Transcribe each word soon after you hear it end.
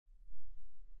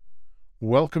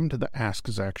Welcome to the Ask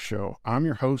Zac Show. I'm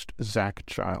your host, Zac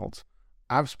Childs.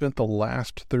 I've spent the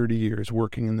last 30 years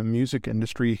working in the music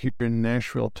industry here in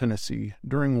Nashville, Tennessee,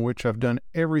 during which I've done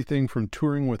everything from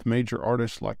touring with major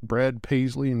artists like Brad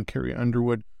Paisley and Carrie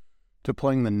Underwood to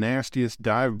playing the nastiest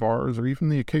dive bars or even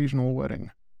the occasional wedding.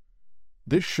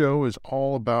 This show is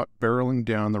all about barreling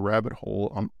down the rabbit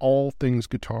hole on all things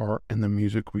guitar and the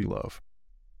music we love.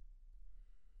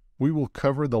 We will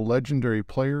cover the legendary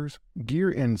players,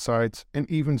 gear insights, and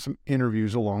even some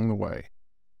interviews along the way.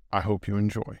 I hope you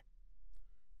enjoy.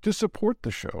 To support the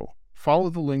show,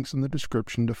 follow the links in the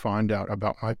description to find out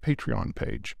about my Patreon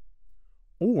page.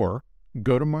 Or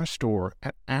go to my store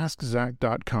at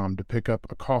askzac.com to pick up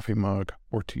a coffee mug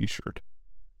or t-shirt.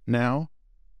 Now,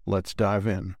 let's dive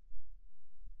in.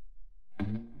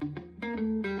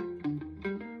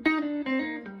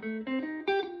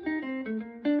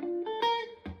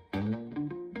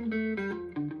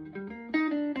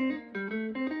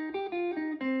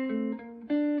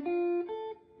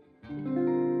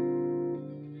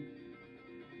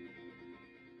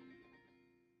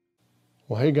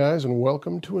 Well, hey guys, and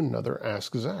welcome to another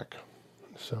Ask Zac.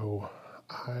 So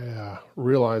I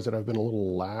realize that I've been a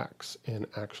little lax in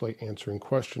actually answering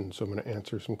questions, so I'm going to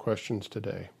answer some questions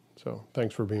today. So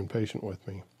thanks for being patient with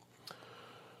me.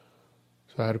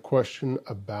 So I had a question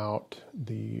about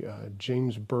the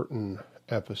James Burton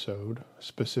episode,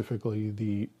 specifically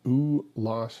the Ooh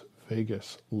Las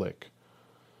Vegas lick.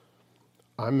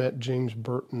 I met James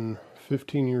Burton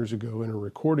 15 years ago in a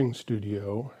recording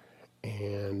studio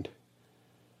and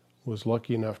was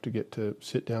lucky enough to get to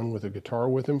sit down with a guitar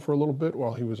with him for a little bit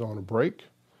while he was on a break.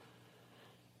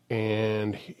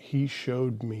 And he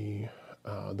showed me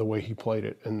the way he played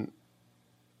it. And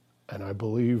I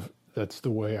believe that's the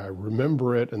way I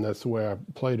remember it, and that's the way I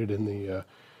played it in the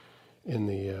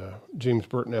James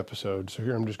Burton episode. So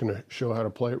here I'm just going to show how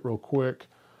to play it real quick.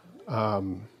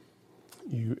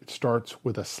 It starts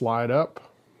with a slide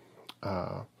up.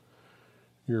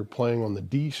 You're playing on the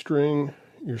D string.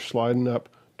 You're sliding up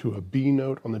to a B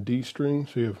note on the D string.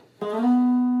 So you have,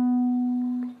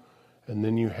 and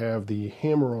then you have the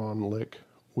hammer-on lick,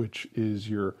 which is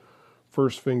your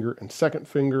first finger and second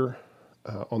finger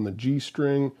on the G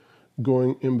string,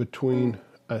 going in between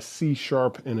a C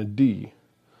sharp and a D.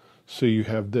 So you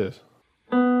have this.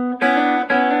 So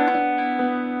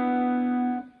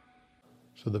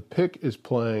the pick is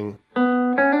playing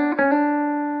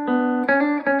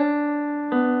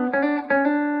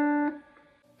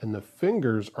and the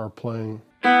fingers are playing.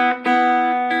 And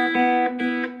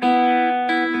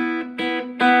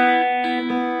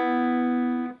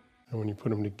when you put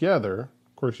them together,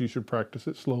 of course you should practice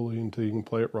it slowly until you can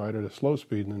play it right at a slow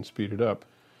speed and then speed it up.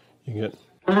 You get.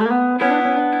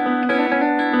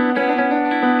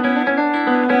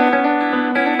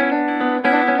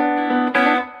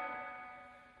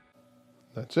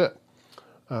 That's it.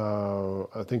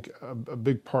 I think a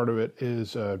big part of it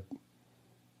is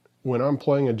when I'm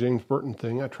playing a James Burton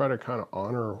thing, I try to kind of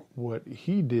honor what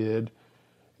he did,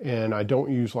 and I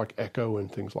don't use like echo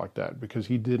and things like that because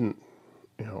he didn't,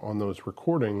 on those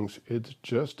recordings, it's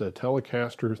just a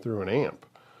Telecaster through an amp.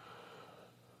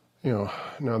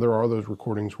 Now there are those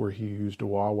recordings where he used a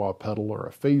wah-wah pedal or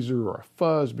a phaser or a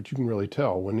fuzz, but you can really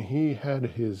tell when he had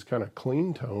his kind of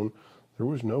clean tone, there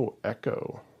was no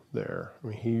echo there. I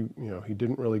mean, he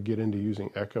didn't really get into using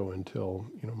echo until,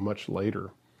 much later.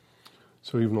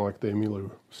 So even like the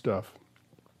Emmylou stuff,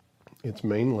 it's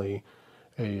mainly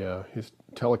his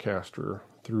Telecaster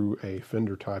through a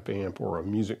Fender type amp or a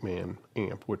Music Man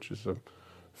amp, which is a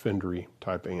Fendery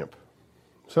type amp.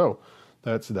 So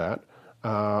that's that.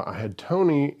 I had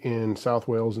Tony in South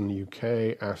Wales in the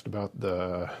UK asked about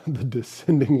the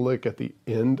descending lick at the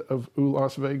end of Ooh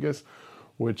Las Vegas,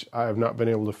 which I have not been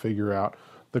able to figure out.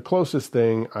 The closest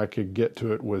thing I could get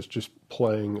to it was just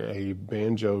playing a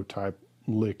banjo type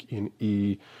lick in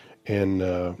E and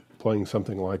playing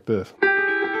something like this.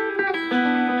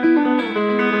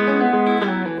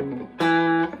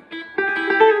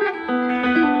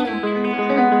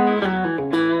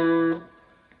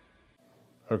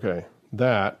 Okay,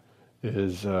 that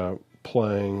is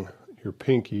playing your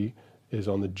pinky is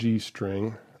on the G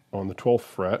string on the 12th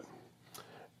fret,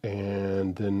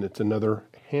 and then it's another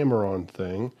hammer-on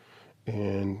thing,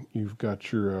 and you've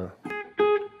got your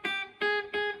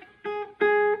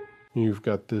you've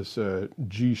got this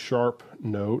G sharp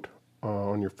note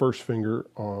on your first finger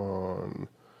on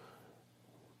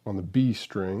the B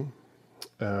string.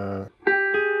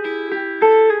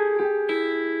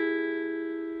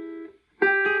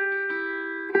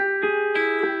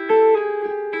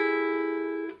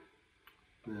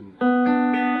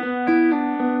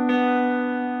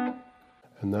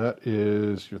 And that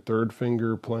is your third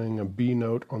finger playing a B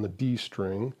note on the D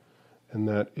string, and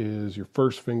that is your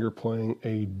first finger playing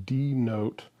a D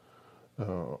note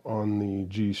on the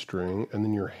G string, and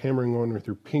then you're hammering on with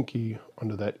your pinky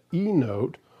onto that E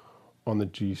note on the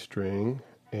G string,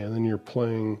 and then you're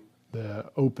playing the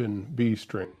open B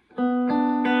string.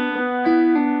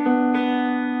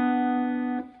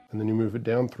 And then you move it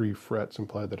down 3 frets and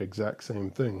play that exact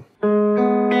same thing.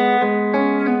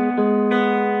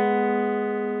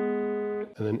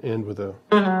 And then end with a...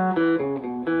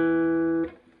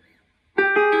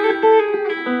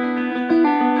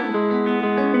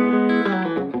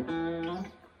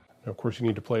 Now, of course, you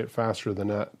need to play it faster than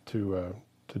that to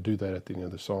do that at the end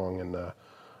of the song, and I'm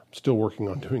still working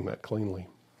on doing that cleanly.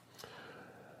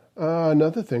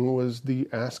 Another thing was the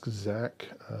Ask Zac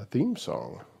theme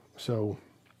song. So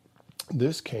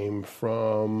this came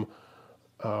from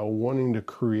wanting to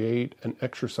create an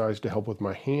exercise to help with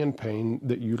my hand pain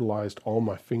that utilized all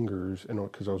my fingers, and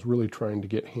because I was really trying to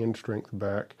get hand strength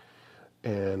back,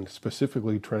 and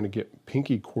specifically trying to get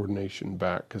pinky coordination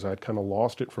back, because I'd kind of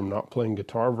lost it from not playing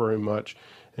guitar very much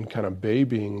and kind of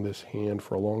babying this hand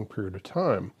for a long period of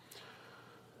time.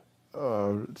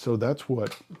 So that's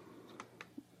what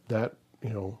that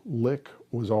lick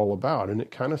was all about, and it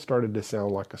kind of started to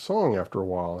sound like a song after a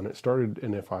while, and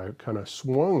if I kind of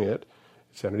swung it,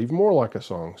 it sounded even more like a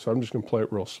song. So I'm just going to play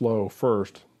it real slow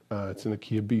first. It's in the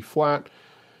key of B flat,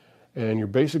 and you're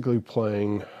basically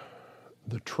playing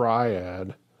the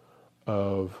triad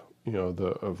of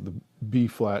the B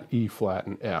flat, E flat,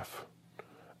 and F.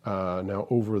 Now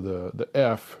over the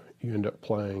F, you end up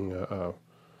playing a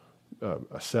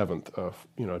seventh, a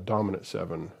dominant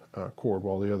 7 chord,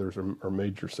 while the others are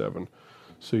major 7.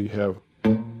 So you have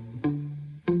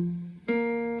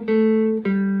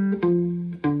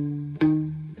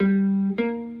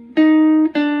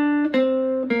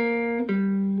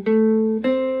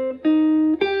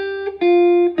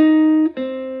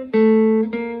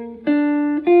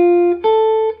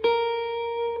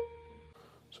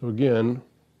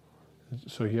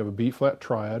so you have a B flat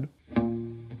triad,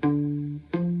 then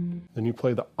you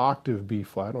play the octave B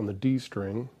flat on the D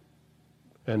string,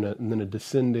 and then a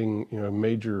descending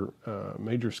major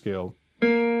scale, but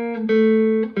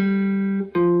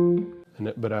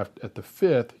at the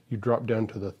 5th you drop down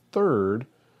to the 3rd,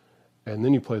 and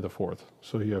then you play the 4th.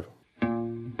 So you have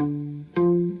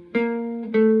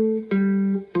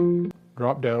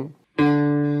drop down,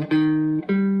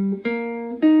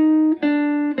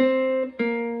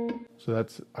 so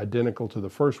that's identical to the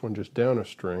first one, just down a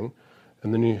string.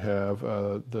 And then you have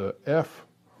the F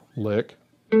lick,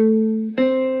 and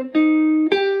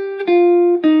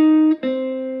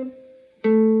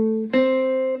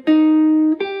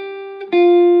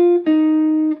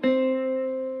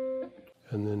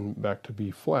then back to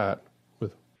B flat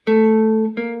with,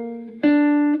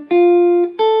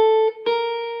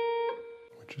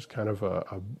 which is kind of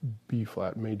a B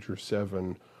flat major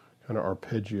 7 kind of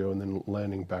arpeggio, and then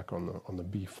landing back on the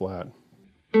B flat.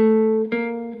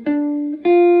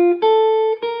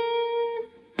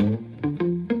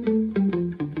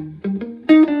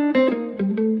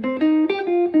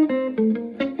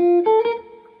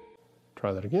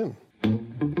 Try that again.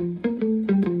 And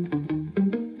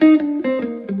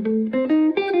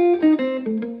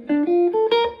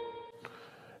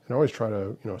I always try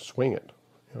to swing it,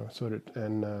 so that,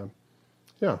 and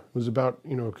yeah, it was about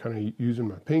kind of using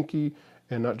my pinky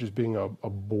and not just being a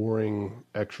boring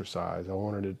exercise. I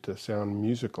wanted it to sound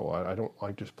musical. I don't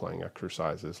like just playing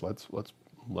exercises. Let's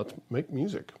make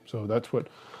music. So that's what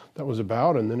that was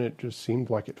about, and then it just seemed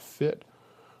like it fit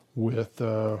with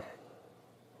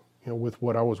with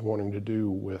what I was wanting to do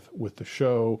with the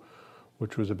show,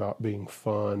 which was about being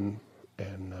fun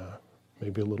and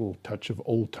maybe a little touch of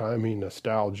old-timey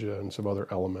nostalgia and some other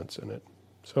elements in it.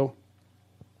 So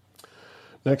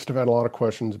next, I've had a lot of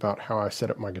questions about how I set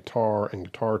up my guitar and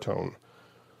guitar tone.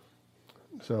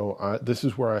 So this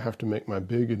is where I have to make my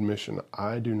big admission.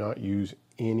 I do not use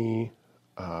any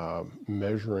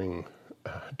measuring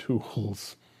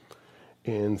tools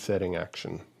in setting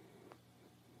action.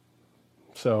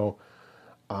 So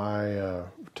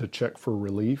to check for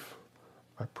relief,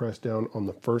 I press down on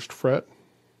the 1st fret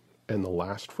and the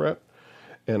last fret,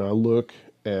 and I look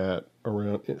at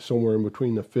around somewhere in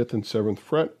between the 5th and 7th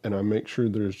fret, and I make sure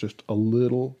there's just a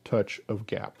little touch of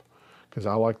gap, because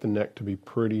I like the neck to be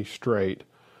pretty straight.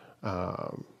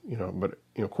 But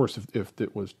of course, if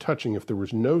it was touching, if there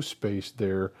was no space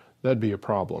there, that'd be a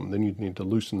problem. Then you'd need to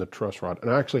loosen the truss rod.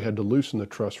 And I actually had to loosen the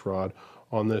truss rod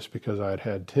on this because I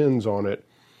had 10s on it,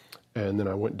 and then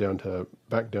I went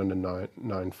back down to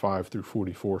 9, 5 through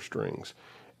 44 strings.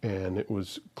 and it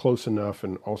was close enough,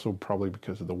 and also probably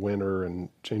because of the winter and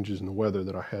changes in the weather,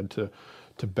 that I had to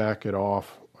back it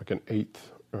off like an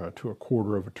eighth to a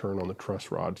quarter of a turn on the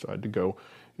truss rod. So I had to go,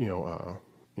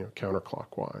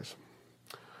 counterclockwise.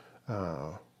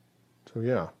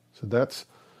 So that's,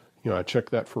 I check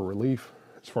that for relief.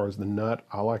 As far as the nut,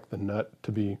 I like the nut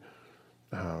to be,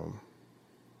 I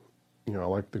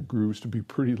like the grooves to be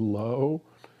pretty low.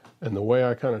 And the way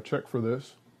I kind of check for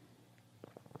this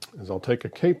is I'll take a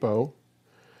capo,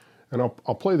 and I'll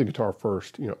play the guitar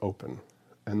first, open.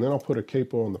 And then I'll put a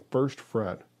capo on the first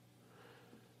fret.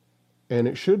 And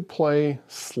it should play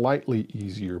slightly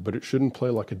easier, but it shouldn't play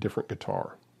like a different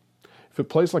guitar. If it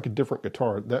plays like a different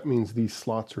guitar, that means these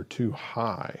slots are too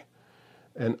high.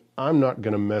 And I'm not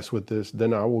going to mess with this.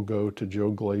 Then I will go to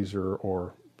Joe Glazer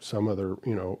or some other,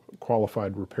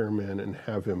 qualified repairman and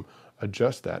have him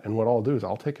adjust that. And what I'll do is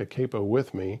I'll take a capo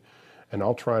with me, and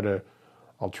I'll try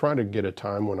to get a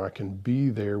time when I can be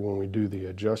there when we do the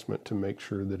adjustment to make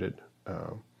sure that it,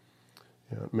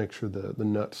 make sure the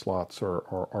nut slots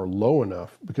are low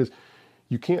enough, because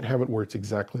you can't have it where it's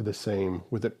exactly the same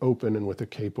with it open and with a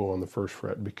capo on the first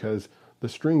fret, because the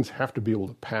strings have to be able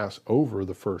to pass over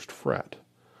the first fret.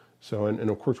 So, and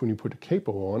of course, when you put a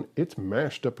capo on, it's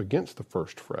mashed up against the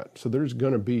first fret. So there's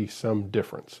going to be some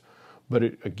difference. But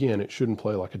it shouldn't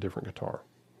play like a different guitar.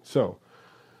 So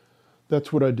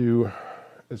that's what I do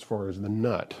as far as the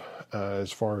nut.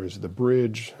 As far as the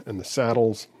bridge and the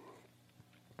saddles,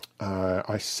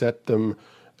 I set them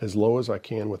as low as I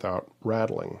can without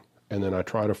rattling. And then I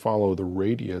try to follow the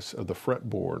radius of the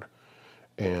fretboard.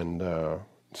 And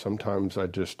sometimes I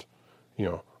just,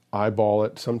 eyeball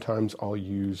it. Sometimes I'll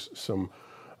use some,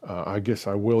 I guess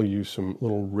I will use some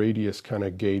little radius kind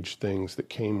of gauge things that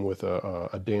came with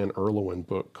a Dan Erlewin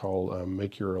book called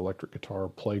Make Your Electric Guitar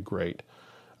Play Great,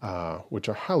 which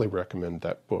I highly recommend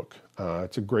that book.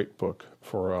 It's a great book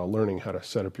for learning how to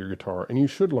set up your guitar, and you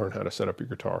should learn how to set up your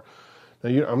guitar.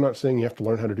 Now, I'm not saying you have to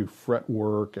learn how to do fret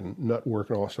work and nut work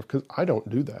and all that stuff, because I don't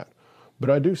do that. But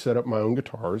I do set up my own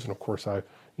guitars, and of course I,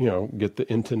 get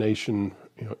the intonation,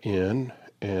 in,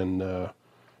 and,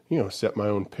 set my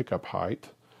own pickup height.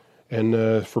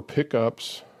 And for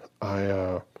pickups,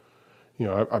 I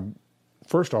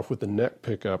first off with the neck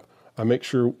pickup, I make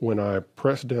sure when I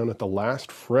press down at the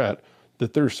last fret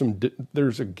that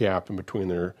there's a gap in between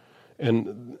there,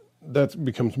 and that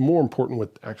becomes more important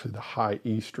with actually the high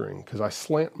E string, because I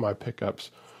slant my pickups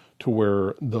to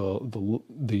where the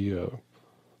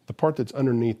part that's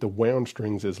underneath the wound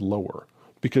strings is lower,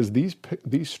 because these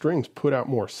strings put out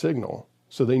more signal,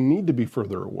 so they need to be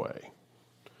further away.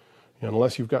 And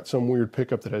unless you've got some weird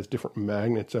pickup that has different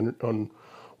magnets on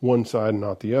one side and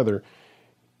not the other,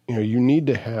 you need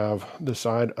to have the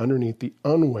side underneath the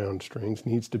unwound strings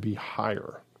needs to be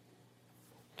higher.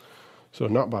 So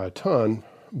not by a ton,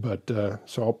 but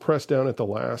so I'll press down at the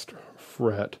last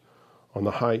fret on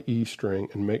the high E string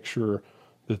and make sure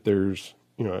that there's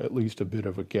at least a bit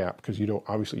of a gap, because you don't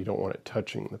want it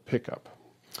touching the pickup.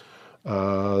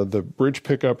 The bridge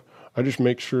pickup, I just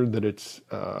make sure that it's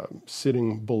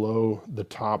sitting below the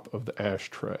top of the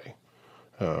ashtray,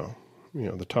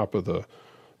 the top of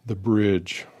the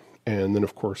bridge. And then,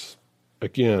 of course,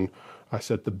 again, I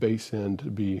set the bass end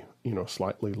to be,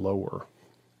 slightly lower.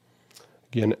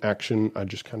 Again, action, I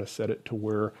just kind of set it to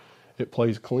where it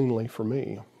plays cleanly for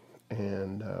me.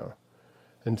 And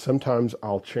sometimes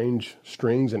I'll change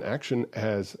strings and action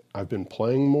as I've been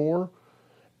playing more,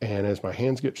 and as my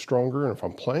hands get stronger, and if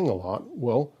I'm playing a lot,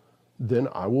 well, then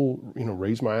I will,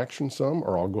 raise my action some,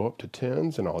 or I'll go up to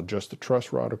tens, and I'll adjust the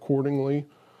truss rod accordingly.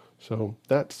 So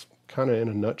that's kind of in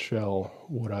a nutshell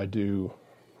what I do,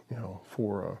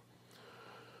 for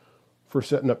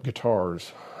setting up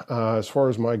guitars. As far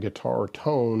as my guitar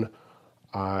tone,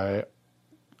 I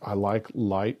like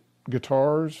light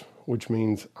guitars, which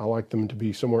means I like them to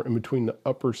be somewhere in between the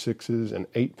upper 6s, and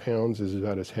 8 pounds is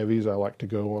about as heavy as I like to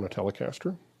go on a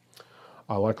Telecaster.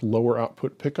 I like lower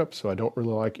output pickups, so I don't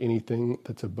really like anything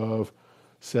that's above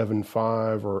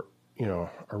 7.5, or, I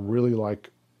really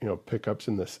like, pickups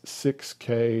in the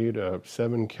 6K to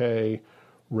 7K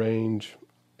range.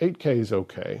 8K is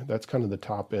okay. That's kind of the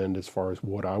top end as far as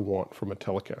what I want from a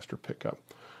Telecaster pickup,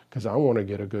 because I want to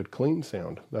get a good clean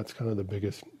sound. That's kind of the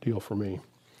biggest deal for me.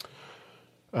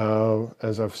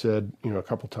 As I've said, a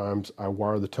couple times, I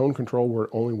wire the tone control where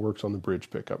it only works on the bridge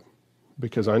pickup,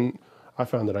 because I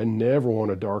found that I never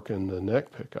want to darken the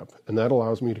neck pickup, and that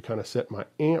allows me to kind of set my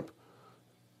amp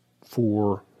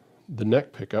for the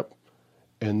neck pickup,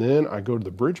 and then I go to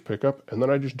the bridge pickup, and then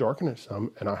I just darken it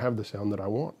some, and I have the sound that I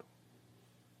want.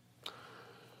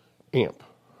 Amp.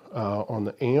 On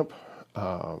the amp,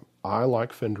 I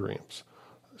like Fender amps.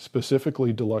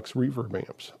 specifically deluxe reverb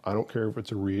amps. I don't care if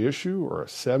it's a reissue or a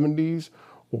 70s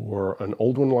or an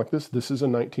old one like this. This is a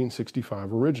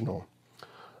 1965 original.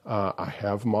 I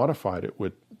have modified it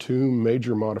with two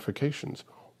major modifications.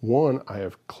 One, I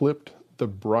have clipped the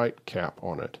bright cap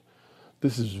on it.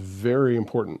 This is very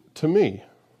important to me.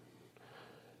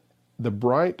 The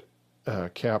bright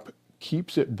cap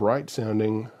keeps it bright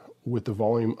sounding with the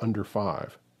volume under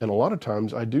 5. And a lot of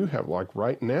times I do have, like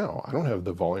right now, I don't have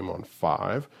the volume on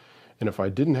 5. And if I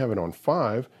didn't have it on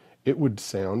 5, it would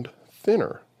sound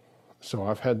thinner. So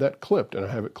I've had that clipped, and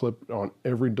I have it clipped on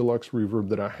every deluxe reverb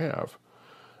that I have.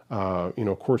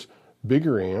 Of course,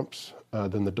 bigger amps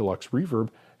than the deluxe reverb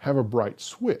have a bright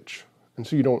switch. And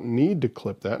so you don't need to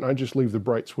clip that. And I just leave the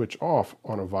bright switch off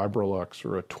on a Vibrolux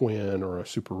or a Twin or a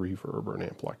Super Reverb or an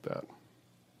amp like that.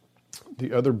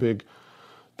 The other big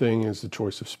thing is the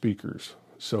choice of speakers.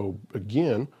 So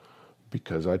again,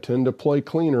 because I tend to play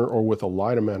cleaner or with a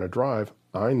light amount of drive,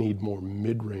 I need more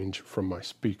mid-range from my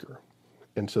speaker.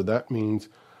 And so that means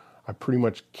I pretty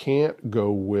much can't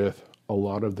go with a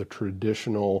lot of the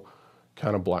traditional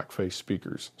kind of blackface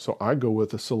speakers. So I go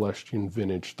with a Celestion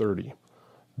Vintage 30.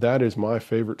 That is my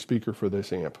favorite speaker for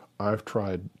this amp. I've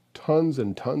tried tons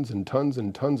and tons and tons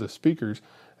and tons of speakers,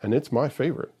 and it's my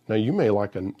favorite. Now you may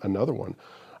like another one.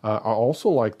 I also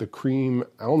like the Cream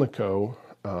Alnico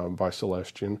by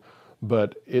Celestion,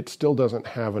 but it still doesn't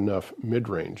have enough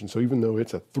mid-range. And so even though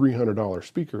it's a $300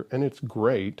 speaker, and it's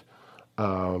great,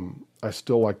 I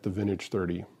still like the Vintage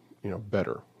 30,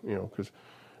 better, because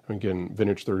again,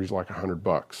 Vintage 30 is like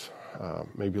 $100,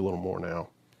 maybe a little more now.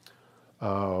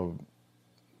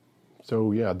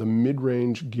 So yeah, the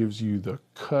mid-range gives you the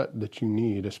cut that you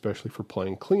need, especially for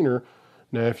playing cleaner.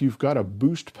 Now, if you've got a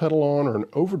boost pedal on or an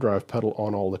overdrive pedal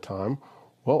on all the time,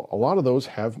 well, a lot of those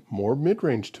have more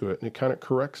mid-range to it, and it kind of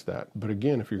corrects that. But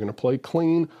again, if you're going to play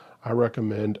clean, I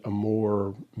recommend a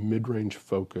more mid-range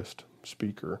focused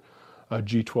speaker. A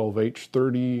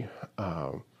G12H30,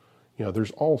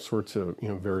 there's all sorts of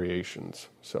variations.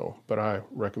 But I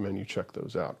recommend you check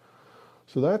those out.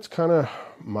 So that's kind of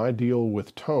my deal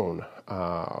with tone.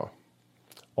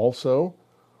 Also,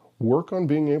 work on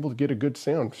being able to get a good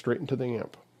sound straight into the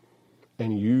amp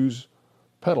and use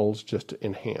pedals just to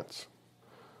enhance.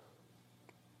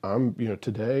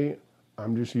 Today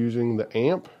I'm just using the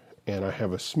amp, and I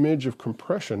have a smidge of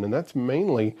compression, and that's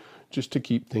mainly just to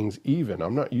keep things even.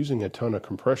 I'm not using a ton of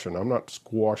compression. I'm not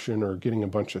squashing or getting a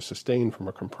bunch of sustain from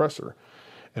a compressor,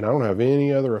 and I don't have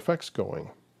any other effects going.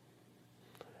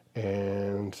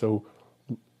 And so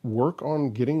work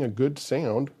on getting a good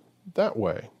sound that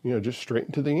way, just straight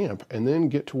into the amp, and then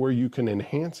get to where you can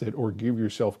enhance it or give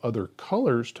yourself other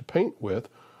colors to paint with,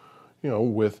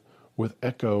 with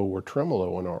echo or tremolo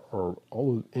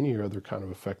or any other kind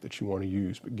of effect that you want to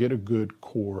use, but get a good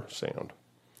core sound.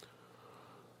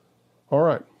 All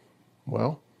right.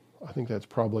 Well, I think that's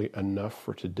probably enough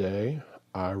for today.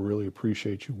 I really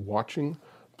appreciate you watching.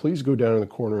 Please go down in the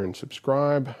corner and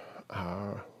subscribe.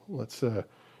 Let's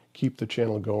keep the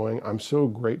channel going. I'm so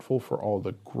grateful for all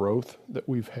the growth that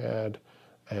we've had,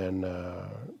 and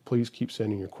please keep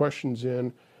sending your questions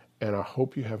in, and I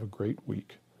hope you have a great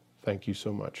week. Thank you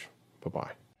so much.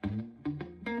 Bye-bye.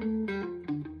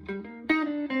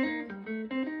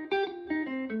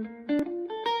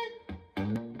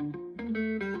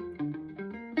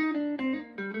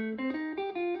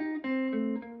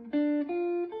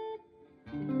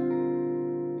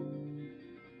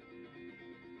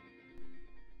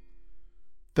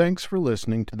 Thanks for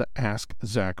listening to the Ask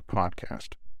Zac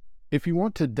podcast. If you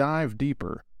want to dive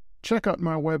deeper, check out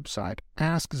my website,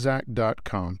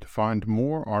 askzac.com, to find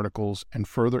more articles and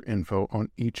further info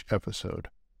on each episode.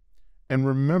 And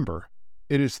remember,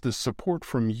 it is the support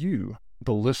from you,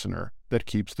 the listener, that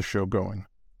keeps the show going.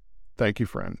 Thank you,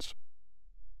 friends.